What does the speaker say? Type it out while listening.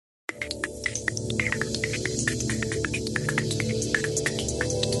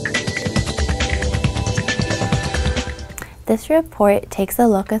This report takes a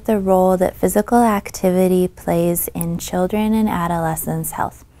look at the role that physical activity plays in children and adolescents'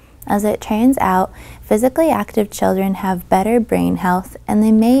 health. As it turns out, physically active children have better brain health, and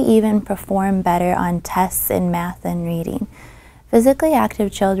they may even perform better on tests in math and reading. Physically active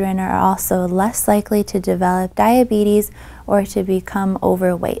children are also less likely to develop diabetes or to become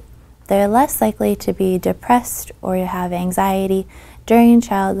overweight. They're less likely to be depressed or to have anxiety during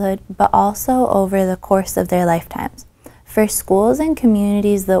childhood, but also over the course of their lifetimes. For schools and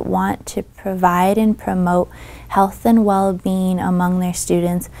communities that want to provide and promote health and well-being among their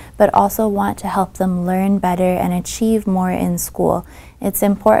students, but also want to help them learn better and achieve more in school, it's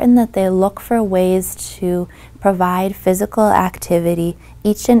important that they look for ways to provide physical activity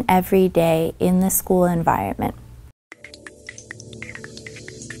each and every day in the school environment.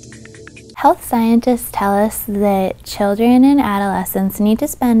 Health scientists tell us that children and adolescents need to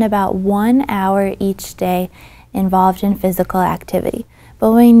spend about 1 hour each day involved in physical activity.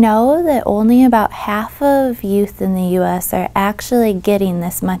 But we know that only about half of youth in the U.S. are actually getting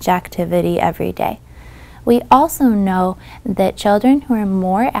this much activity every day. We also know that children who are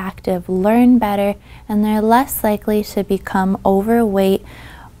more active learn better, and they're less likely to become overweight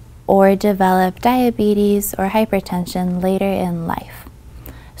or develop diabetes or hypertension later in life.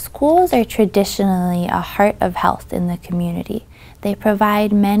 Schools are traditionally a heart of health in the community. They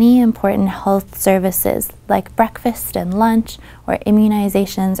provide many important health services like breakfast and lunch, or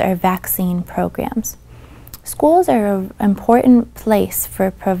immunizations or vaccine programs. Schools are an important place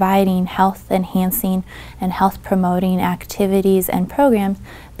for providing health-enhancing and health-promoting activities and programs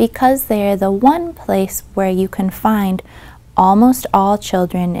because they are the one place where you can find almost all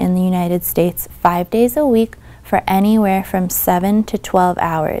children in the United States 5 days a week for anywhere from 7 to 12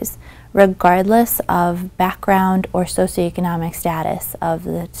 hours, regardless of background or socioeconomic status of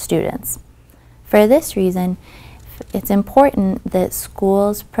the students. For this reason, it's important that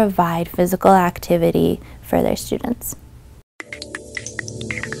schools provide physical activity for their students.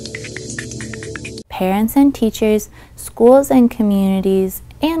 Parents and teachers, schools and communities,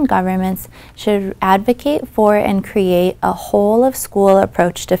 and governments should advocate for and create a whole-of-school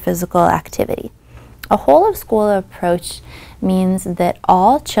approach to physical activity. A whole-of-school approach means that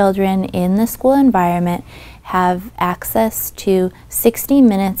all children in the school environment have access to 60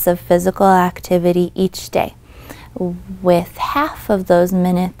 minutes of physical activity each day, with half of those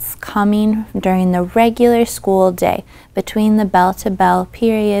minutes coming during the regular school day between the bell-to-bell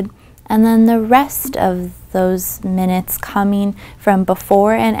period, and then the rest of those minutes coming from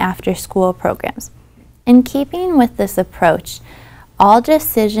before and after school programs. In keeping with this approach, all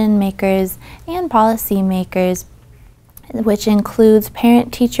decision makers and policy makers, which includes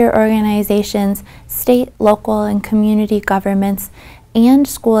parent-teacher organizations, state, local, and community governments, and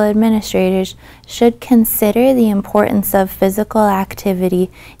school administrators, should consider the importance of physical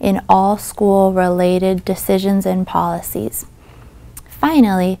activity in all school-related decisions and policies.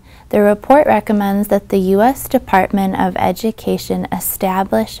 Finally, the report recommends that the U.S. Department of Education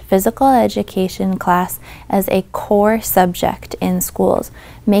establish physical education class as a core subject in schools,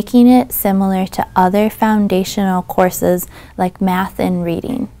 making it similar to other foundational courses like math and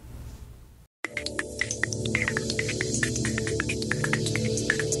reading.